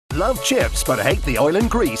Love chips but hate the oil and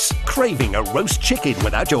grease? Craving a roast chicken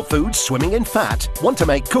without your food swimming in fat? Want to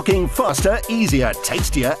make cooking faster, easier,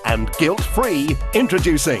 tastier and guilt-free?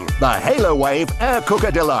 Introducing the Halowave Air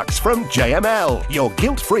Cooker Deluxe from JML, your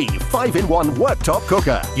guilt-free 5-in-1 worktop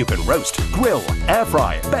cooker. You can roast, grill, air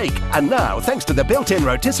fry, bake, and now, thanks to the built-in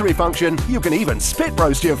rotisserie function, you can even spit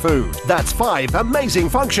roast your food. That's 5 amazing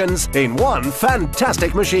functions in one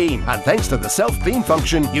fantastic machine. And thanks to the self-beam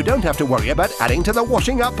function, you don't have to worry about adding to the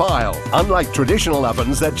washing up pile. Unlike traditional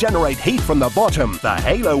ovens that generate heat from the bottom, the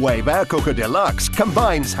Halowave Air Cooker Deluxe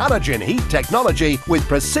combines halogen heat technology with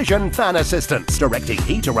precision fan assistance, directing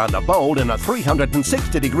heat around the bowl in a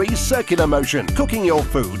 360-degree circular motion, cooking your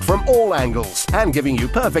food from all angles and giving you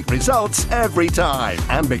perfect results every time.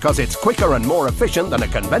 And because it's quicker and more efficient than a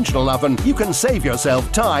conventional oven, you can save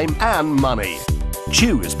yourself time and money.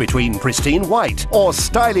 Choose between pristine white or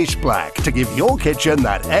stylish black to give your kitchen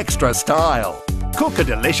that extra style. Cook a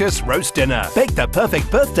delicious roast dinner, bake the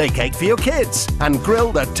perfect birthday cake for your kids, and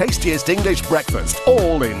grill the tastiest English breakfast,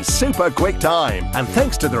 all in super quick time. And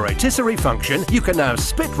thanks to the rotisserie function, you can now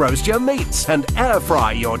spit roast your meats and air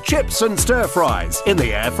fry your chips and stir fries in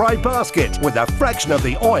the air fry basket with a fraction of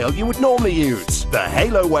the oil you would normally use. The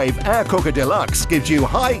Halowave Air Cooker Deluxe gives you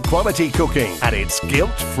high quality cooking at its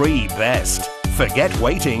guilt-free best. Forget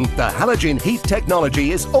waiting, the halogen heat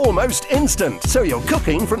technology is almost instant, so you're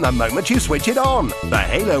cooking from the moment you switch it on. The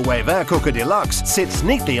Halowave Air Cooker Deluxe sits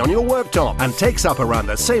neatly on your worktop and takes up around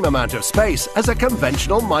the same amount of space as a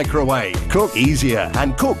conventional microwave. Cook easier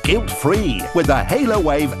and cook guilt-free with the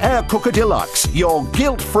Halowave Air Cooker Deluxe, your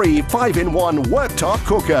guilt-free 5-in-1 worktop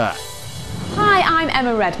cooker. Hi, I'm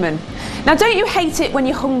Emma Redman. Now, don't you hate it when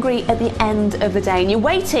you're hungry at the end of the day and you're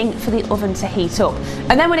waiting for the oven to heat up?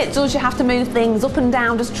 And then when it does, you have to move things up and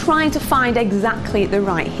down, just trying to find exactly the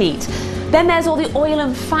right heat. Then there's all the oil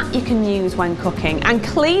and fat you can use when cooking, and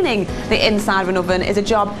cleaning the inside of an oven is a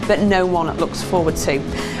job that no one looks forward to.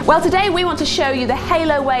 Well, today we want to show you the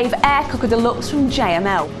Halowave Air Cooker Deluxe from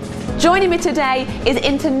JML. Joining me today is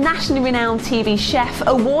internationally renowned TV chef,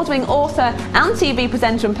 award-winning author and TV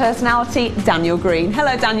presenter and personality, Daniel Green.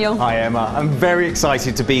 Hello, Daniel. Hi, Emma. I'm very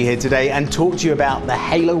excited to be here today and talk to you about the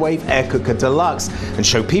Halowave Air Cooker Deluxe and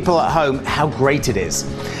show people at home how great it is.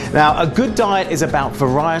 Now, a good diet is about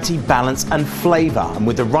variety, balance and flavour, and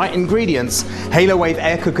with the right ingredients, Halowave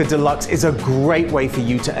Air Cooker Deluxe is a great way for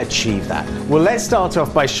you to achieve that. Well, let's start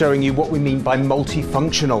off by showing you what we mean by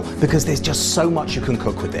multifunctional, because there's just so much you can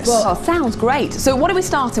cook with this. Well, sounds great. So what are we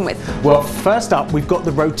starting with? Well, first up, we've got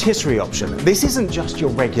the rotisserie option. This isn't just your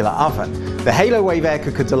regular oven. The Halowave Air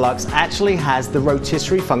Cooker Deluxe actually has the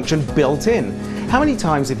rotisserie function built in. How many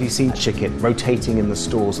times have you seen chicken rotating in the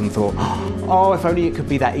stores and thought, oh, if only it could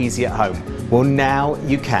be that easy at home? Well, now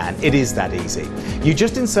you can. It is that easy. You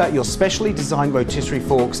just insert your specially designed rotisserie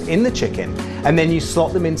forks in the chicken, and then you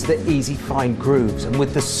slot them into the easy fine grooves. And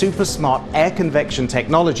with the super smart air convection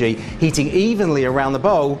technology heating evenly around the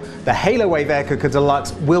bowl, the Halowave Air Cooker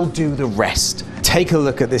Deluxe will do the rest. Take a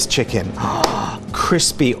look at this chicken.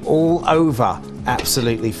 Crispy all over.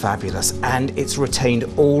 Absolutely fabulous, and it's retained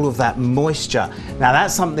all of that moisture. Now,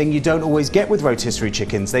 that's something you don't always get with rotisserie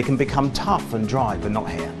chickens. They can become tough and dry, but not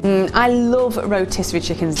here. I love rotisserie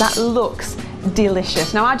chickens. That looks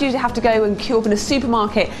delicious. Now, I'd usually have to go and queue up in a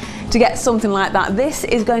supermarket to get something like that. This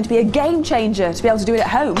is going to be a game changer to be able to do it at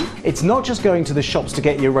home. It's not just going to the shops to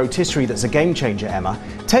get your rotisserie that's a game changer, Emma.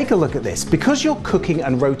 Take a look at this. Because you're cooking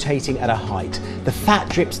and rotating at a height, the fat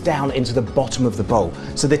drips down into the bottom of the bowl,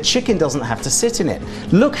 so the chicken doesn't have to sit in it.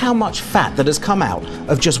 Look how much fat that has come out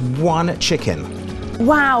of just one chicken.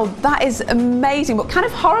 Wow, that is amazing, but kind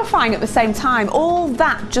of horrifying at the same time. All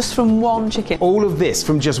that just from one chicken. All of this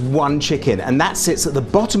from just one chicken, and that sits at the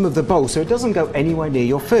bottom of the bowl so it doesn't go anywhere near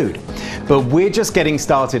your food. But we're just getting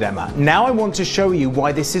started, Emma. Now I want to show you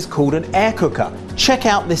why this is called an air cooker. Check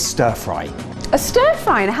out this stir fry. A stir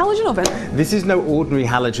fry in a halogen oven? This is no ordinary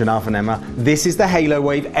halogen oven, Emma. This is the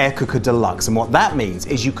Halowave Air Cooker Deluxe, and what that means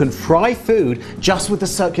is you can fry food just with the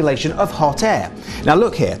circulation of hot air. Now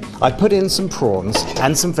look here, I put in some prawns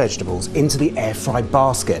and some vegetables into the air fry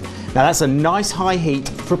basket. Now that's a nice high heat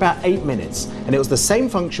for about 8 minutes, and it was the same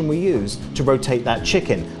function we used to rotate that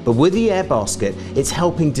chicken, but with the air basket, it's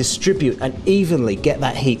helping distribute and evenly get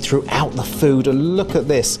that heat throughout the food. And look at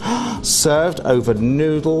this, served over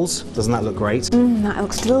noodles. Doesn't that look great? That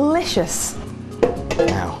looks delicious.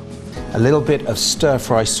 Now, a little bit of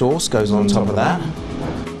stir-fry sauce goes on top of that.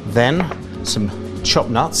 Then some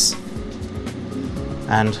chopped nuts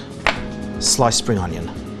and sliced spring onion.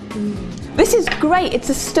 This is great. It's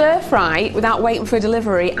a stir fry without waiting for a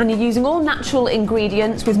delivery, and you're using all natural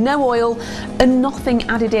ingredients with no oil and nothing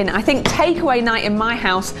added in. I think takeaway night in my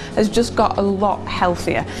house has just got a lot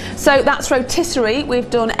healthier. So that's rotisserie, we've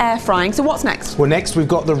done air frying. So what's next? Well, next we've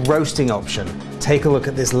got the roasting option. Take a look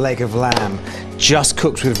at this leg of lamb, just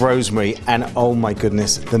cooked with rosemary, and oh my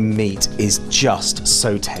goodness, the meat is just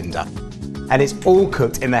so tender. And it's all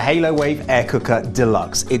cooked in the Halowave Air Cooker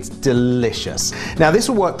Deluxe. It's delicious. Now this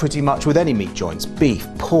will work pretty much with any meat joints, beef,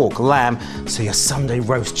 pork, lamb, so your Sunday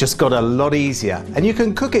roast just got a lot easier. And you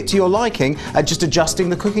can cook it to your liking at just adjusting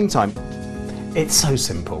the cooking time. It's so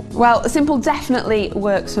simple. Well, simple definitely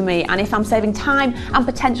works for me, and if I'm saving time and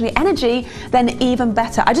potentially energy, then even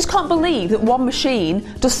better. I just can't believe that one machine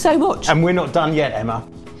does so much. And we're not done yet, Emma.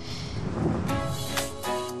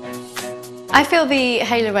 I feel the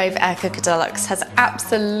Halowave Air Cooker Deluxe has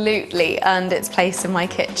absolutely earned its place in my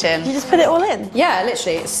kitchen. You just put it all in? Yeah,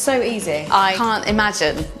 literally, it's so easy. I can't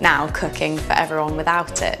imagine now cooking for everyone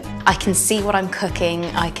without it. I can see what I'm cooking,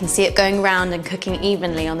 I can see it going around and cooking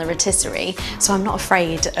evenly on the rotisserie, so I'm not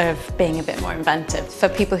afraid of being a bit more inventive. For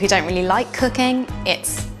people who don't really like cooking,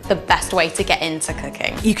 it's the best way to get into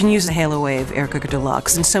cooking. You can use the Halowave Air Cooker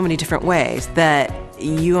Deluxe in so many different ways that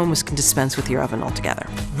you almost can dispense with your oven altogether.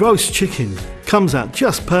 Roast chicken comes out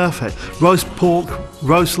just perfect. Roast pork,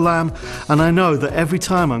 roast lamb, and I know that every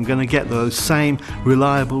time I'm going to get those same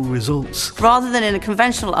reliable results. Rather than in a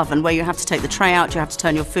conventional oven where you have to take the tray out, you have to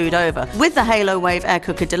turn your food over. With the Halowave Air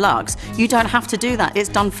Cooker Deluxe, you don't have to do that. It's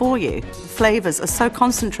done for you. Flavors are so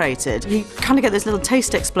concentrated. You kind of get those little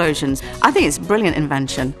taste explosions. I think it's a brilliant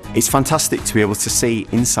invention. It's fantastic to be able to see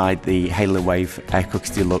inside the Halowave Air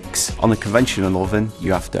Cooker Deluxe. On a conventional oven,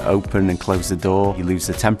 you have to open and close the door, you lose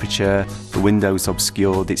the temperature, the window's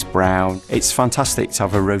obscured, it's brown. It's fantastic to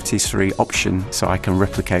have a rotisserie option so I can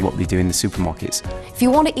replicate what they do in the supermarkets. If you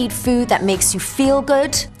want to eat food that makes you feel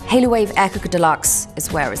good, Halowave Air Cooker Deluxe is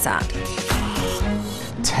where it's at.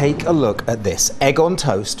 Take a look at this. Egg on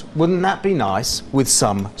toast. Wouldn't that be nice? With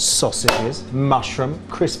some sausages, mushroom,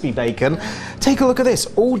 crispy bacon. Take a look at this.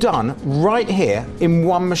 All done right here in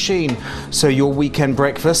one machine. So your weekend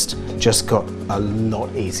breakfast just got a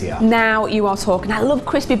lot easier. Now you are talking. I love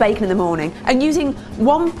crispy bacon in the morning. And using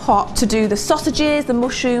one pot to do the sausages, the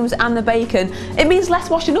mushrooms and the bacon, it means less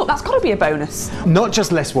washing up. That's got to be a bonus. Not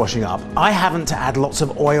just less washing up. I haven't to add lots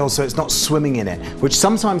of oil so it's not swimming in it, which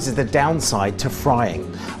sometimes is the downside to frying.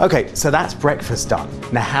 Okay, so that's breakfast done.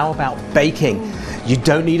 Now how about baking? You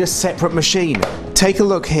don't need a separate machine. Take a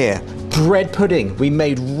look here. Bread pudding we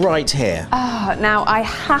made right here. Now I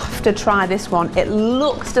have to try this one. It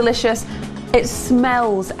looks delicious. It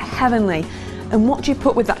smells heavenly. And what do you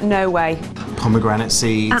put with that? No way. Pomegranate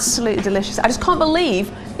seeds. Absolutely delicious. I just can't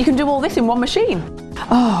believe you can do all this in one machine.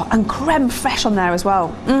 Oh, and creme fraiche on there as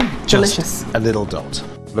well. Delicious. Just a little dot.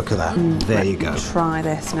 Look at that. There you go. Try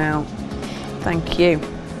this now. Thank you.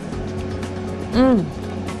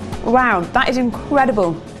 Wow, that is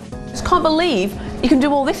incredible. Just can't believe you can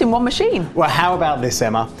do all this in one machine. Well, how about this,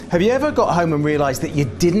 Emma? Have you ever got home and realised that you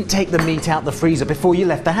didn't take the meat out the freezer before you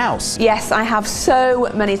left the house? Yes, I have so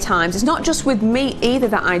many times. It's not just with meat either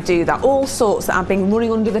that I do that. All sorts that have been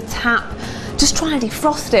running under the tap, just trying to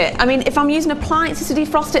defrost it. I mean, if I'm using appliances to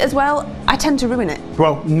defrost it as well, I tend to ruin it.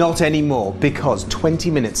 Well, not anymore, because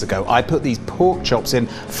 20 minutes ago I put these pork chops in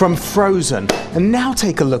from frozen, and now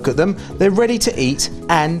take a look at them. They're ready to eat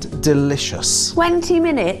and delicious. 20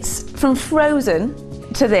 minutes from frozen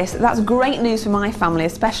to this. That's great news for my family,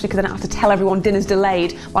 especially because I don't have to tell everyone dinner's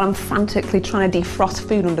delayed while I'm frantically trying to defrost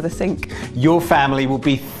food under the sink. Your family will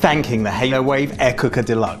be thanking the Halowave Air Cooker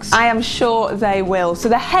Deluxe. I am sure they will. So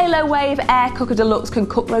the Halowave Air Cooker Deluxe can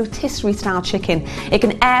cook rotisserie style chicken. It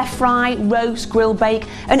can air fry, roast, grill, bake,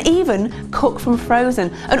 and even cook from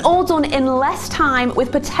frozen. And all done in less time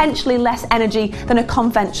with potentially less energy than a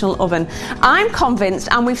conventional oven. I'm convinced,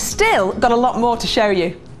 and we've still got a lot more to show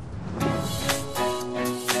you.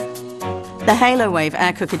 The Halowave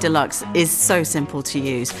Air Cooker Deluxe is so simple to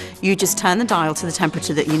use. You just turn the dial to the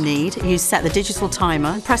temperature that you need, you set the digital timer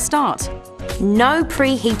and press start. No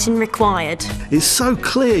preheating required. It's so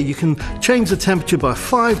clear you can change the temperature by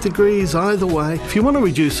 5 degrees either way. If you want to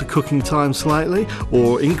reduce the cooking time slightly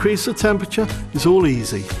or increase the temperature, it's all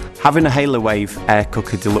easy. Having a Halowave Air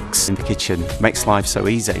Cooker Deluxe in the kitchen makes life so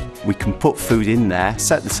easy. We can put food in there,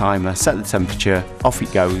 set the timer, set the temperature, off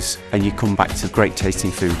it goes, and you come back to great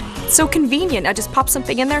tasting food. So convenient. I just pop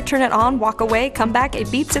something in there, turn it on, walk away, come back, it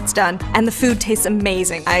beeps, it's done. And the food tastes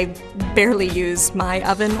amazing. I barely use my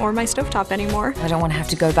oven or my stovetop anymore. I don't want to have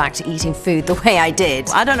to go back to eating food the way I did.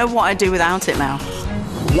 I don't know what I'd do without it now.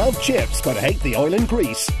 Love chips but hate the oil and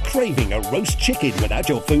grease? Craving a roast chicken without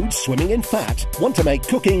your food swimming in fat? Want to make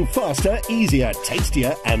cooking faster, easier,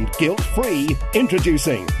 tastier and guilt-free?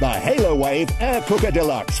 Introducing the Halowave Air Cooker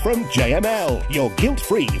Deluxe from JML, your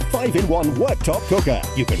guilt-free 5-in-1 worktop cooker.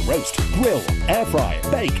 You can roast, grill, air fry,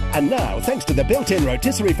 bake, and now thanks to the built-in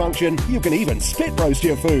rotisserie function, you can even spit roast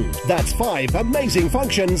your food. That's 5 amazing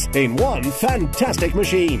functions in one fantastic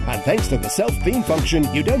machine. And thanks to the self-clean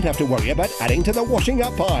function, you don't have to worry about adding to the washing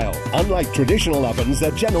up pile. Unlike traditional ovens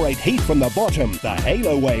that generate heat from the bottom, the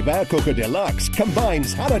Halowave Air Cooker Deluxe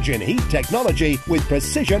combines halogen heat technology with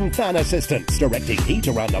precision fan assistance, directing heat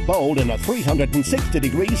around the bowl in a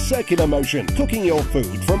 360-degree circular motion, cooking your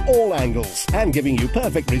food from all angles and giving you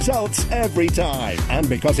perfect results every time. And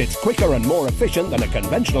because it's quicker and more efficient than a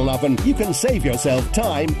conventional oven, you can save yourself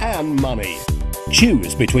time and money.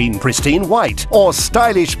 Choose between pristine white or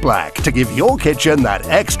stylish black to give your kitchen that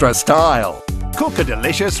extra style. Cook a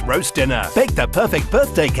delicious roast dinner, bake the perfect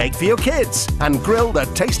birthday cake for your kids, and grill the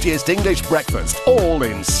tastiest English breakfast, all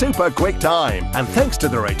in super quick time. And thanks to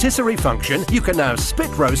the rotisserie function, you can now spit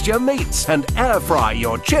roast your meats and air fry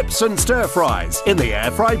your chips and stir fries in the air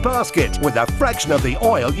fry basket with a fraction of the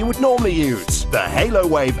oil you would normally use. The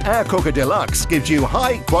Halowave Air Cooker Deluxe gives you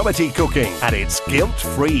high quality cooking at its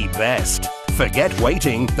guilt-free best. Forget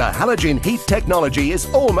waiting, the halogen heat technology is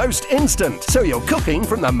almost instant, so you're cooking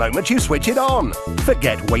from the moment you switch it on.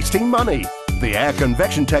 Forget wasting money. The air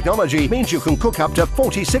convection technology means you can cook up to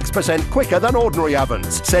 46% quicker than ordinary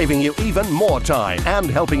ovens, saving you even more time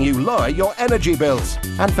and helping you lower your energy bills.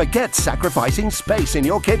 And forget sacrificing space in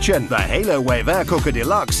your kitchen. The Halowave Air Cooker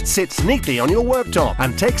Deluxe sits neatly on your worktop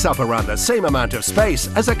and takes up around the same amount of space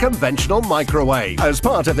as a conventional microwave. As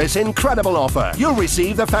part of this incredible offer, you'll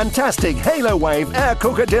receive the fantastic Halowave Air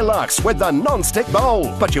Cooker Deluxe with the non-stick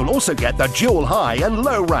bowl. But you'll also get the dual high and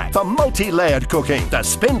low rack for multi-layered cooking, the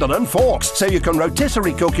spindle and forks, so you can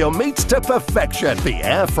rotisserie cook your meats to perfection, the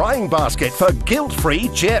air frying basket for guilt-free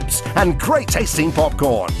chips, and great tasting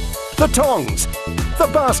popcorn, the tongs, the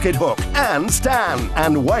basket hook and stand.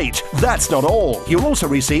 And wait, that's not all. You'll also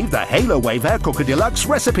receive the Halowave Air Cooker Deluxe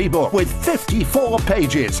recipe book with 54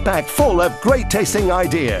 pages packed full of great tasting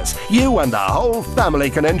ideas you and the whole family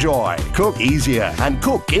can enjoy. Cook easier and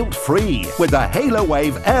cook guilt-free with the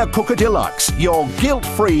Halowave Air Cooker Deluxe, your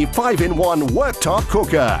guilt-free 5-in-1 worktop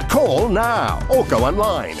cooker. Call now or go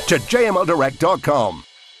online to jmldirect.com.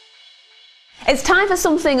 It's time for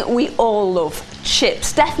something we all love,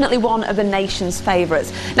 chips, definitely one of the nation's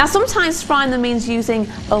favourites. Now sometimes frying them means using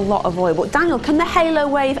a lot of oil, but Daniel, can the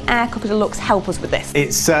Halowave Air Cooker Deluxe help us with this?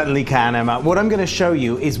 It certainly can, Emma. What I'm going to show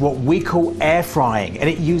you is what we call air frying, and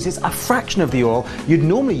it uses a fraction of the oil you'd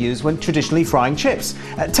normally use when traditionally frying chips.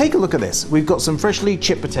 Take a look at this. We've got some freshly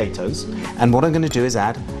chipped potatoes, and what I'm going to do is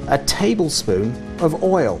add a tablespoon of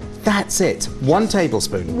oil. That's it, 1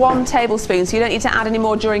 tablespoon. 1 tablespoon, so you don't need to add any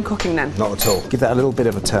more during cooking then? Not at all. Give that a little bit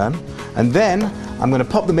of a turn. And then I'm going to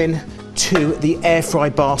pop them in to the air fry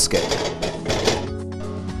basket.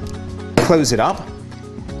 Close it up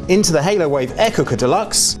into the Halowave Air Cooker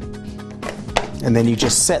Deluxe. And then you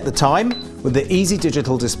just set the time with the easy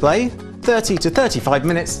digital display, 30 to 35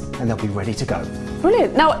 minutes, and they'll be ready to go.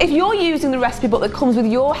 Brilliant. Now, if you're using the recipe book that comes with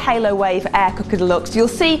your Halowave Air Cooker Deluxe, you'll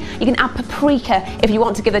see you can add paprika if you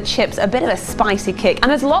want to give the chips a bit of a spicy kick.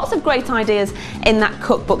 And there's lots of great ideas in that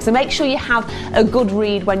cookbook, so make sure you have a good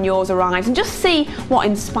read when yours arrives and just see what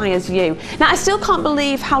inspires you. Now, I still can't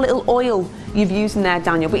believe how little oil you've used in there,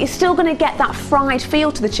 Daniel, but you're still going to get that fried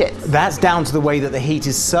feel to the chips. That's down to the way that the heat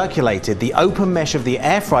is circulated. The open mesh of the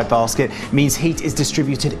air fry basket means heat is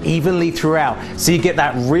distributed evenly throughout, so you get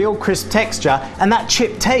that real crisp texture and that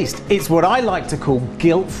chip taste. It's what I like to call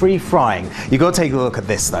guilt-free frying. You've got to take a look at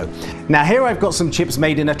this though. Now here I've got some chips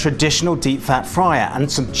made in a traditional deep fat fryer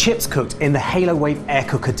and some chips cooked in the Halowave Air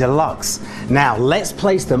Cooker Deluxe. Now let's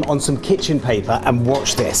place them on some kitchen paper and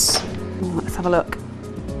watch this. Let's have a look.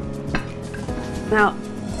 Now,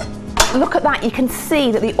 look at that, you can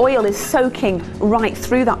see that the oil is soaking right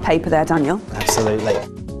through that paper there, Daniel. Absolutely.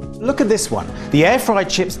 Look at this one. The air fried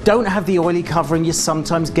chips don't have the oily covering you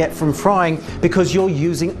sometimes get from frying because you're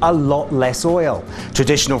using a lot less oil.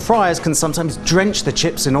 Traditional fryers can sometimes drench the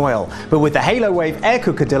chips in oil, but with the Halowave Air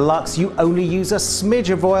Cooker Deluxe you only use a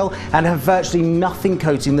smidge of oil and have virtually nothing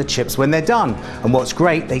coating the chips when they're done. And what's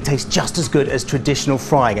great, they taste just as good as traditional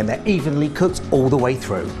frying and they're evenly cooked all the way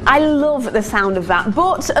through. I love the sound of that,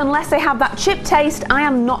 but unless they have that chip taste, I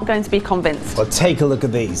am not going to be convinced. Well, take a look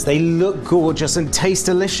at these. They look gorgeous and taste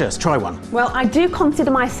delicious. Try one. Well, I do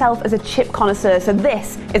consider myself as a chip connoisseur, so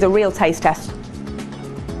this is a real taste test.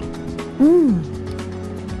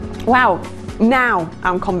 Wow, Now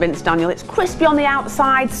I'm convinced, Daniel. It's crispy on the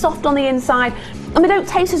outside, soft on the inside, and they don't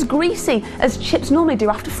taste as greasy as chips normally do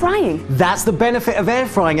after frying. That's the benefit of air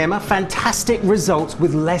frying, Emma. Fantastic results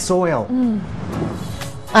with less oil.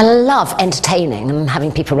 I love entertaining and having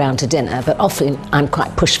people around to dinner, but often I'm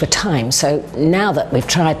quite pushed for time. So now that we've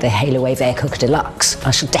tried the Halowave Air Cooker Deluxe,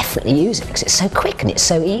 I shall definitely use it because it's so quick and it's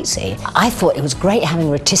so easy. I thought it was great having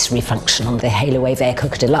a rotisserie function on the Halowave Air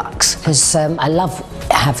Cooker Deluxe because I love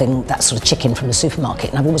having that sort of chicken from the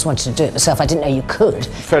supermarket and I've always wanted to do it myself. I didn't know you could.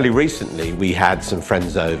 Fairly recently we had some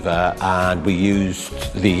friends over and we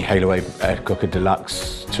used the Halowave Air Cooker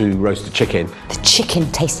Deluxe to roast the chicken. The chicken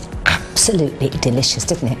tasted absolutely delicious,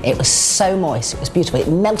 didn't it? It was so moist, it was beautiful, it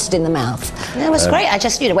melted in the mouth. And it was great, I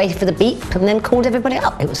just waited for the beep and then called everybody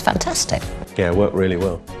up. It was fantastic. Yeah, it worked really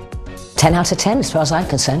well. 10 out of 10 as far as I'm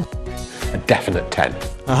concerned. A definite 10.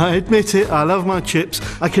 I admit it, I love my chips.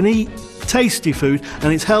 I can eat tasty food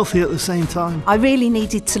and it's healthy at the same time. I really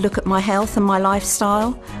needed to look at my health and my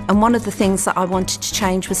lifestyle, and one of the things that I wanted to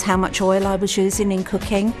change was how much oil I was using in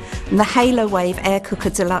cooking, and the Halowave Air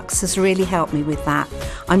Cooker Deluxe has really helped me with that.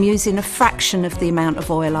 I'm using a fraction of the amount of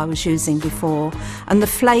oil I was using before, and the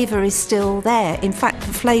flavour is still there. In fact,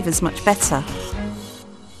 the flavour's much better.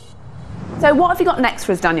 So what have you got next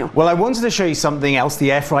for us, Daniel? Well, I wanted to show you something else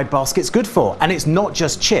the air fried basket's good for, and it's not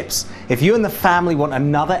just chips. If you and the family want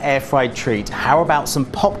another air fried treat, how about some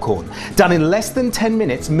popcorn? Done in less than 10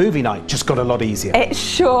 minutes, movie night just got a lot easier. It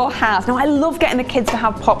sure has. Now, I love getting the kids to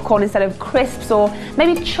have popcorn instead of crisps or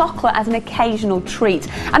maybe chocolate as an occasional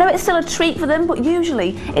treat. I know it's still a treat for them, but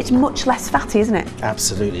usually it's much less fatty, isn't it?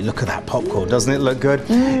 Absolutely. Look at that popcorn. Doesn't it look good?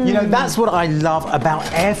 You know, that's what I love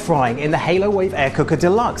about air frying in the Halowave Air Cooker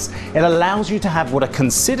Deluxe. It allows you to have what are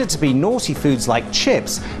considered to be naughty foods like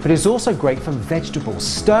chips, but it's also great for vegetables,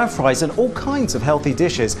 stir fries and all kinds of healthy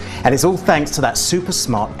dishes, and it's all thanks to that super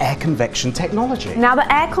smart air convection technology. Now, the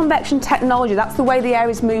air convection technology, that's the way the air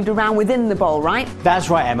is moved around within the bowl, right? That's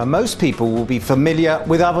right, Emma. Most people will be familiar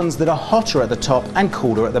with ovens that are hotter at the top and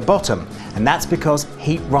cooler at the bottom, and that's because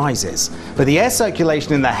heat rises. But the air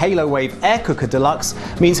circulation in the Halowave Air Cooker Deluxe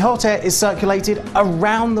means hot air is circulated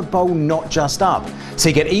around the bowl, not just up, so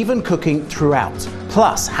you get even cooking throughout.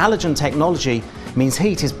 Plus, halogen technology means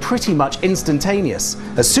heat is pretty much instantaneous.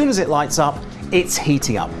 As soon as it lights up, it's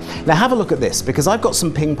heating up. Now have a look at this, because I've got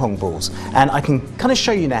some ping pong balls and I can kind of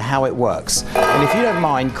show you now how it works. And if you don't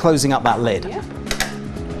mind closing up that lid. Yeah.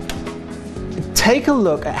 Take a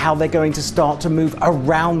look at how they're going to start to move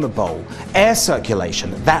around the bowl. Air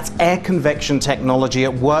circulation, that's air convection technology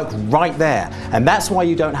at work right there. And that's why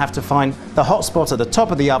you don't have to find the hot spot at the top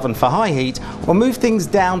of the oven for high heat or move things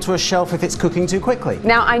down to a shelf if it's cooking too quickly.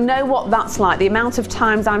 Now, I know what that's like, the amount of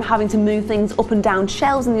times I'm having to move things up and down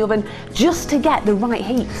shelves in the oven just to get the right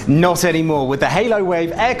heat. Not anymore. With the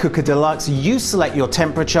Halowave Air Cooker Deluxe, you select your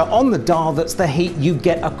temperature on the dial that's the heat you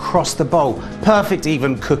get across the bowl. Perfect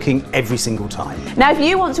even cooking every single time. Now, if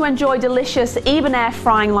you want to enjoy delicious, even air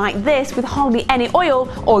frying like this with hardly any oil,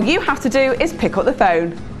 all you have to do is pick up the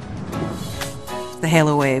phone. The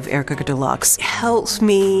Halowave Air Cooker Deluxe helps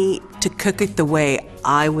me to cook it the way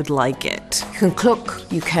I would like it. You can cook,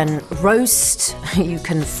 you can roast, you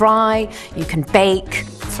can fry, you can bake.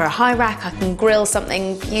 For a high rack, I can grill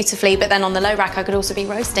something beautifully, but then on the low rack, I could also be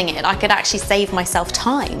roasting it. I could actually save myself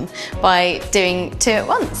time by doing two at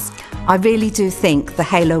once. I really do think the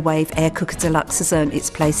Halowave Air Cooker Deluxe has earned its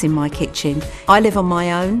place in my kitchen. I live on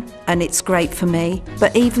my own and it's great for me,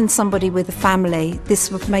 but even somebody with a family, this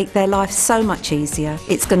would make their life so much easier.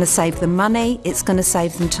 It's going to save them money, it's going to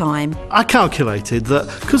save them time. I calculated that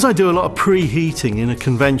because I do a lot of preheating in a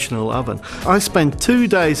conventional oven, I spend 2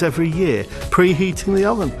 days every year preheating the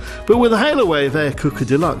oven. But with the Halowave Air Cooker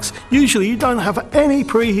Deluxe, usually you don't have any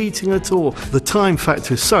preheating at all. The time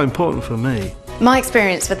factor is so important for me. My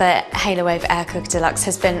experience with the Halowave Air Cooker Deluxe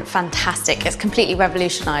has been fantastic. It's completely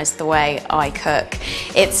revolutionised the way I cook.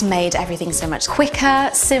 It's made everything so much quicker,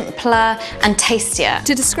 simpler and tastier.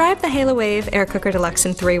 To describe the Halowave Air Cooker Deluxe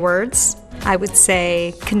in 3 words, I would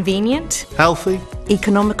say convenient, healthy,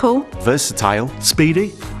 economical, versatile,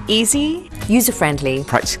 speedy, easy, user-friendly,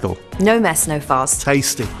 practical, no mess, no fuss,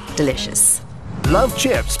 tasty, delicious. Love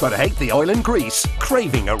chips but hate the oil and grease?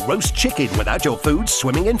 Craving a roast chicken without your food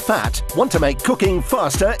swimming in fat? Want to make cooking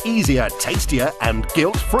faster, easier, tastier and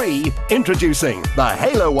guilt-free? Introducing the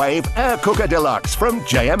Halowave Air Cooker Deluxe from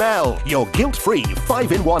JML, your guilt-free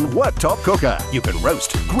 5-in-1 worktop cooker. You can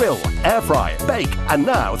roast, grill, air fry, bake, and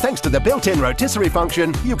now thanks to the built-in rotisserie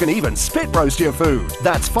function, you can even spit roast your food.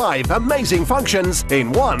 That's 5 amazing functions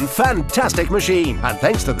in one fantastic machine. And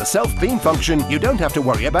thanks to the self-clean function, you don't have to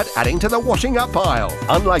worry about adding to the washing up pile. pile.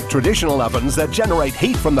 Unlike traditional ovens that generate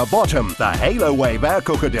heat from the bottom, the Halowave Air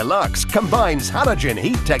Cooker Deluxe combines halogen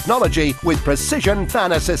heat technology with precision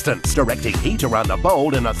fan assistance, directing heat around the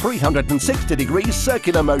bowl in a 360-degree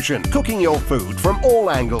circular motion, cooking your food from all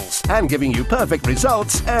angles and giving you perfect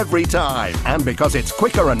results every time. And because it's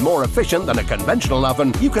quicker and more efficient than a conventional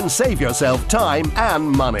oven, you can save yourself time and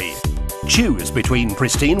money. Choose between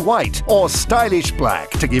pristine white or stylish black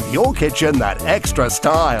to give your kitchen that extra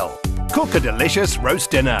style. Cook a delicious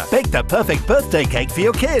roast dinner, bake the perfect birthday cake for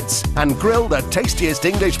your kids, and grill the tastiest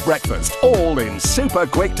English breakfast, all in super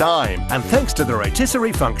quick time. And thanks to the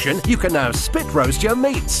rotisserie function, you can now spit roast your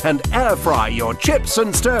meats and air fry your chips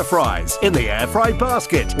and stir fries in the air fry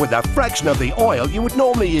basket with a fraction of the oil you would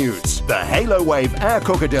normally use. The Halowave Air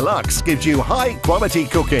Cooker Deluxe gives you high quality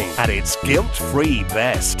cooking at its guilt-free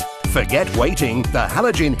best. Forget waiting, the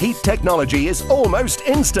halogen heat technology is almost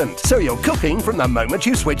instant, so you're cooking from the moment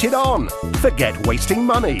you switch it on. Forget wasting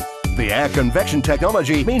money. The air convection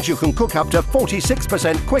technology means you can cook up to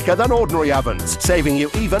 46% quicker than ordinary ovens, saving you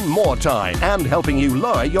even more time and helping you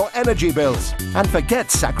lower your energy bills. And forget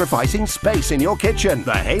sacrificing space in your kitchen.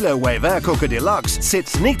 The Halowave Air Cooker Deluxe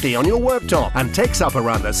sits neatly on your worktop and takes up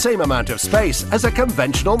around the same amount of space as a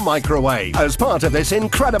conventional microwave. As part of this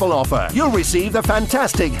incredible offer, you'll receive the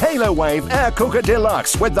fantastic Halowave Air Cooker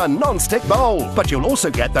Deluxe with the non-stick bowl. But you'll also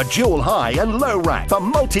get the dual high and low rack for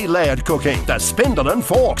multi-layered cooking, the spindle and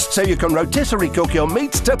forks so you can rotisserie cook your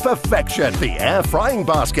meats to perfection, the air frying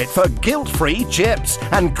basket for guilt-free chips,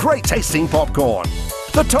 and great tasting popcorn,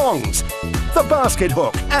 the tongs, the basket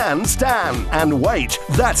hook and stand. And wait,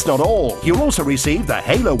 that's not all. You'll also receive the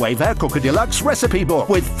Halowave Air Cooker Deluxe recipe book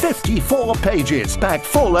with 54 pages packed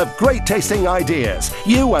full of great tasting ideas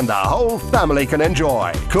you and the whole family can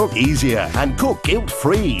enjoy. Cook easier and cook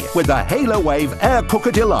guilt-free with the Halowave Air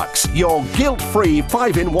Cooker Deluxe, your guilt-free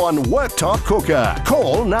 5-in-1 worktop cooker.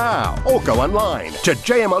 Call now or go online to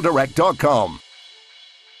jmldirect.com.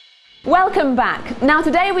 Welcome back. Now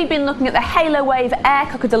today we've been looking at the Halowave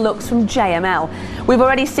Air Cooker Deluxe from JML. We've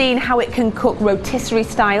already seen how it can cook rotisserie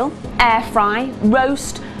style, air fry,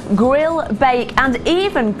 roast, grill, bake and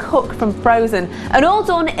even cook from frozen, and all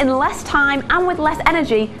done in less time and with less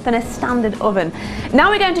energy than a standard oven. Now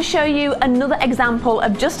we're going to show you another example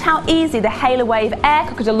of just how easy the Halowave Air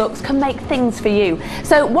Cooker Deluxe can make things for you.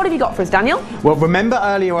 So what have you got for us, Daniel? Well, remember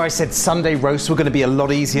earlier I said Sunday roasts were going to be a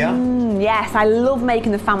lot easier? Yes, I love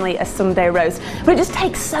making the family a Sunday roast, but it just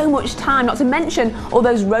takes so much time, not to mention all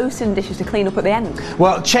those roasting dishes to clean up at the end.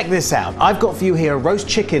 Well, check this out. I've got for you here a roast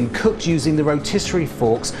chicken cooked using the rotisserie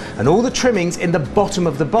forks and all the trimmings in the bottom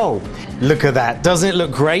of the bowl. Look at that. Doesn't it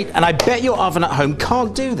look great? And I bet your oven at home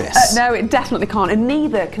can't do this. No, it definitely can't, and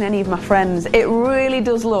neither can any of my friends. It really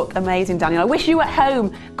does look amazing, Daniel. I wish you at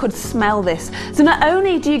home could smell this. So not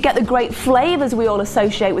only do you get the great flavours we all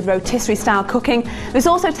associate with rotisserie style cooking, this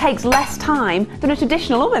also takes less time than a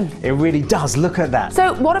traditional oven. It really does. Look at that.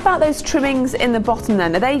 So what about those trimmings in the bottom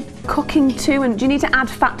then? Are they cooking too, and do you need to add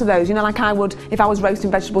fat to those, you know, like I would if I was roasting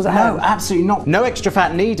vegetables at home? No, absolutely not. No extra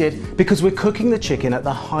fat needed because we're cooking the chicken at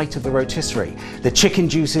the height of the rotisserie. The chicken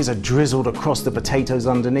juices are drizzled across the potatoes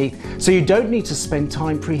underneath, so you don't need to spend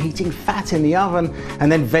time preheating fat in the oven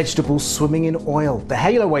and then vegetables swimming in oil. The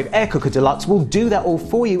Halowave Air Cooker Deluxe will do that all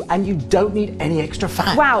for you, and you don't need any extra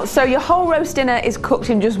fat. Wow, so your whole roast dinner is cooked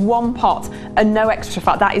in just one pot and no extra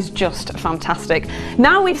fat. That is just fantastic.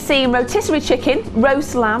 Now we've seen rotisserie chicken,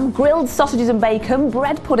 roast lamb, grilled sausages and bacon,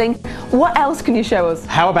 bread pudding. What else can you show us?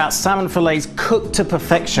 How about salmon fillets cooked to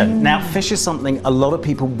perfection? Now, fish is something a lot of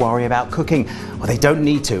people worry about cooking. Well, they don't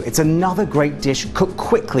need to. It's another great dish cooked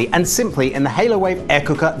quickly and simply in the Halowave Air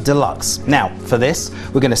Cooker Deluxe. Now, for this,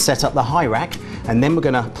 we're going to set up the high rack, and then we're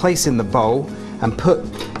going to place in the bowl and put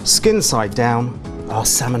skin side down our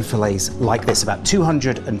salmon fillets like this, about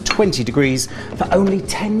 220 degrees for only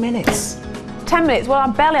 10 minutes. 10 minutes? Well, I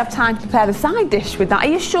barely have time to prepare the side dish with that. Are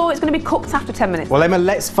you sure it's going to be cooked after 10 minutes? Well, Emma,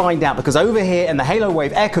 let's find out, because over here in the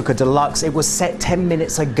Halowave Air Cooker Deluxe, it was set 10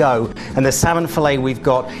 minutes ago, and the salmon fillet we've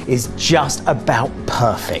got is just about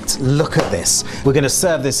perfect. Look at this. We're going to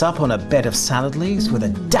serve this up on a bed of salad leaves with a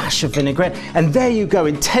dash of vinaigrette, and there you go,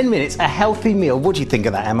 in 10 minutes, a healthy meal. What do you think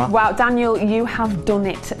of that, Emma? Wow, Daniel, you have done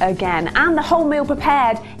it again. And the whole meal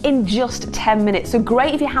prepared in just 10 minutes. So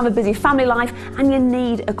great if you have a busy family life and you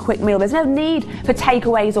need a quick meal. There's no need need for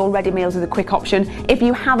takeaways or ready meals as a quick option if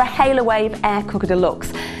you have a Halowave Air Cooker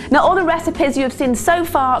Deluxe. Now, all the recipes you have seen so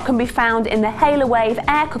far can be found in the Halowave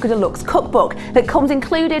Air Cooker Deluxe cookbook that comes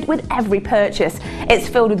included with every purchase. It's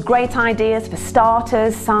filled with great ideas for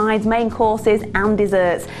starters, sides, main courses and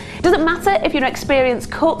desserts. It doesn't matter if you're an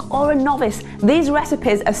experienced cook or a novice, these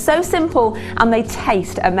recipes are so simple and they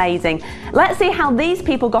taste amazing. Let's see how these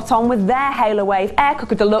people got on with their Halowave Air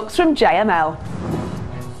Cooker Deluxe from JML.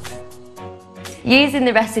 Using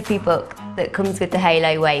the recipe book that comes with the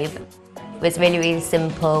Halowave was really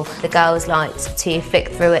simple. The girls liked to flick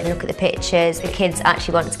through it and look at the pictures. The kids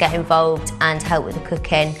actually want to get involved and help with the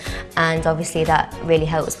cooking, and obviously that really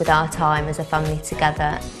helps with our time as a family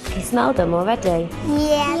together. Can you smell them already?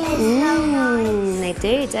 Yeah, they smell nice. They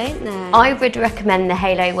do, don't they? I would recommend the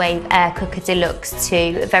Halowave Air Cooker Deluxe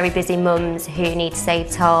to very busy mums who need to save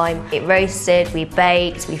time. It roasted, we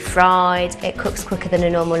baked, we fried, it cooks quicker than a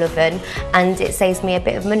normal oven, and it saves me a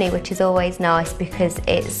bit of money, which is always nice because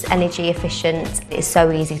it's energy efficient. It's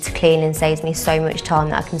so easy to clean and saves me so much time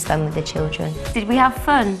that I can spend with the children. Did we have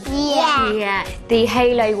fun? Yeah. Yeah. The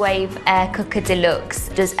Halowave Air Cooker Deluxe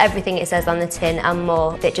does everything it says on the tin and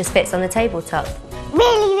more. It just fits on the tabletop.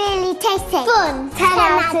 Really tasty. Fun. 10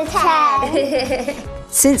 out of 10.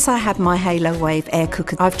 Since I had my Halowave air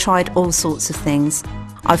cooker, I've tried all sorts of things.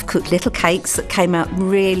 I've cooked little cakes that came out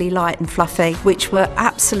really light and fluffy, which were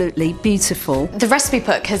absolutely beautiful. The recipe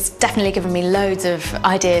book has definitely given me loads of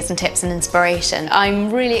ideas and tips and inspiration.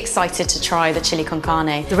 I'm really excited to try the chili con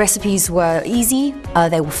carne. The recipes were easy,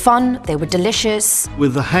 they were fun, they were delicious.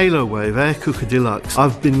 With the Halowave Air Cooker Deluxe,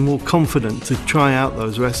 I've been more confident to try out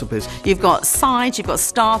those recipes. You've got sides, you've got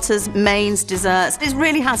starters, mains, desserts. It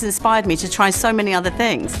really has inspired me to try so many other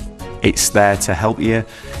things. It's there to help you,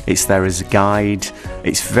 it's there as a guide,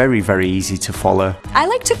 it's very easy to follow. I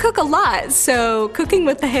like to cook a lot, so cooking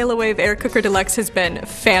with the Halowave Air Cooker Deluxe has been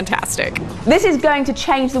fantastic. This is going to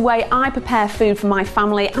change the way I prepare food for my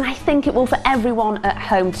family, and I think it will for everyone at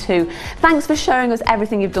home too. Thanks for showing us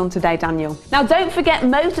everything you've done today, Daniel. Now, don't forget,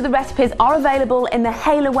 most of the recipes are available in the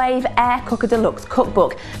Halowave Air Cooker Deluxe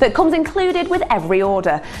cookbook that comes included with every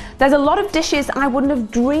order. There's a lot of dishes I wouldn't have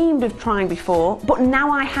dreamed of trying before, but now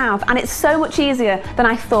I have, and it's so much easier than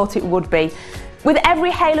I thought it would be. With every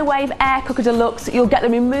Halowave Air Cooker Deluxe, you'll get the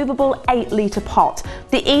removable 8-litre pot,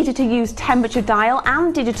 the easy-to-use temperature dial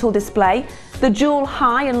and digital display, the dual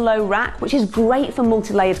high and low rack, which is great for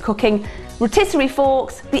multi-layered cooking, rotisserie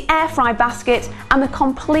forks, the air fry basket, and the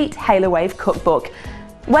complete Halowave cookbook.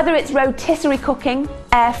 Whether it's rotisserie cooking,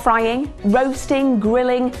 air frying, roasting,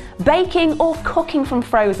 grilling, baking or cooking from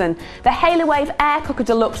frozen, the Halowave Air Cooker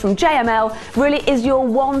Deluxe from JML really is your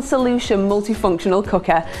one solution multifunctional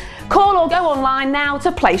cooker. Call or go online now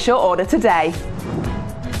to place your order today.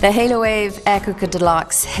 The Halowave Air Cooker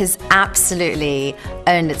Deluxe has absolutely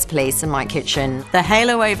earned its place in my kitchen. The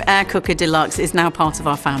Halowave Air Cooker Deluxe is now part of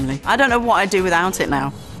our family. I don't know what I'd do without it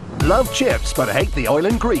now. Love chips but hate the oil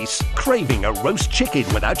and grease? Craving a roast chicken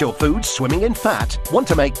without your food swimming in fat? Want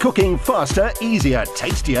to make cooking faster, easier,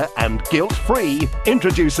 tastier and guilt-free?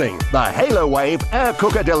 Introducing the Halowave Air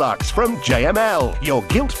Cooker Deluxe from JML, your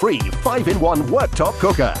guilt-free 5-in-1 worktop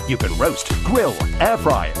cooker. You can roast, grill, air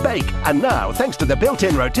fry, bake, and now thanks to the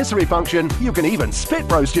built-in rotisserie function, you can even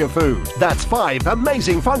spit roast your food. That's 5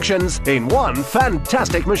 amazing functions in one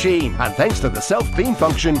fantastic machine. And thanks to the self-clean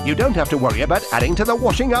function, you don't have to worry about adding to the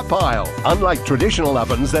washing up pile. Unlike traditional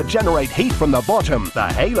ovens that generate heat from the bottom, the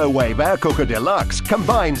Halowave Air Cooker Deluxe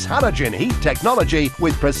combines halogen heat technology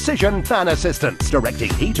with precision fan assistance,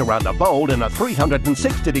 directing heat around the bowl in a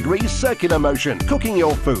 360-degree circular motion, cooking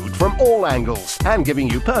your food from all angles and giving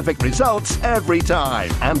you perfect results every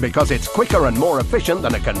time. And because it's quicker and more efficient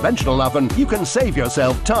than a conventional oven, you can save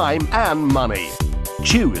yourself time and money.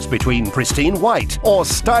 Choose between pristine white or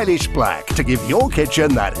stylish black to give your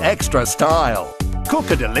kitchen that extra style.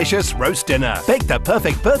 Cook a delicious roast dinner, bake the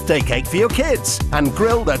perfect birthday cake for your kids, and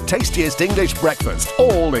grill the tastiest English breakfast,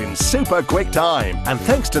 all in super quick time. And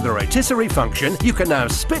thanks to the rotisserie function, you can now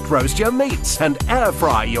spit roast your meats and air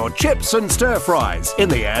fry your chips and stir fries in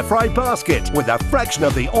the air fry basket with a fraction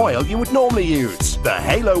of the oil you would normally use. The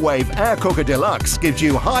Halowave Air Cooker Deluxe gives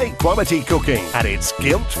you high quality cooking at its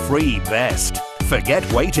guilt-free best.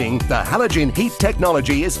 Forget waiting, the halogen heat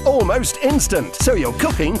technology is almost instant, so you're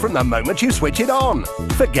cooking from the moment you switch it on.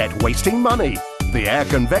 Forget wasting money. The air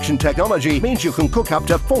convection technology means you can cook up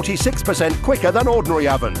to 46% quicker than ordinary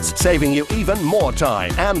ovens, saving you even more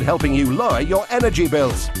time and helping you lower your energy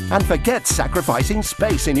bills. And forget sacrificing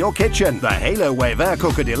space in your kitchen. The Halowave Air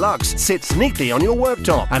Cooker Deluxe sits neatly on your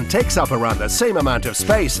worktop and takes up around the same amount of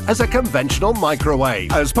space as a conventional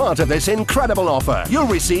microwave. As part of this incredible offer, you'll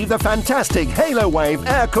receive the fantastic Halowave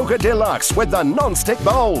Air Cooker Deluxe with the non-stick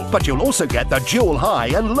bowl. But you'll also get the dual high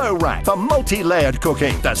and low rack for multi-layered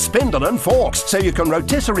cooking, the spindle and forks so you can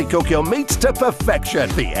rotisserie cook your meats to perfection,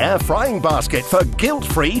 the air frying basket for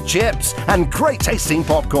guilt-free chips and great tasting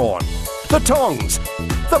popcorn, the tongs,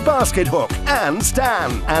 the basket hook and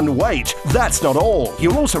stand. And wait, that's not all.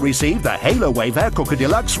 You'll also receive the Halowave Air Cooker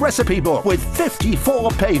Deluxe recipe book with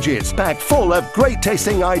 54 pages packed full of great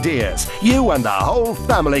tasting ideas you and the whole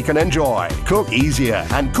family can enjoy. Cook easier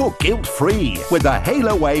and cook guilt-free with the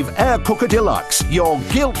Halowave Air Cooker Deluxe, your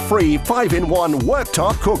guilt-free 5-in-1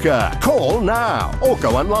 worktop cooker. Call now or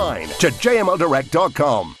go online to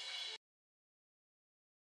jmldirect.com.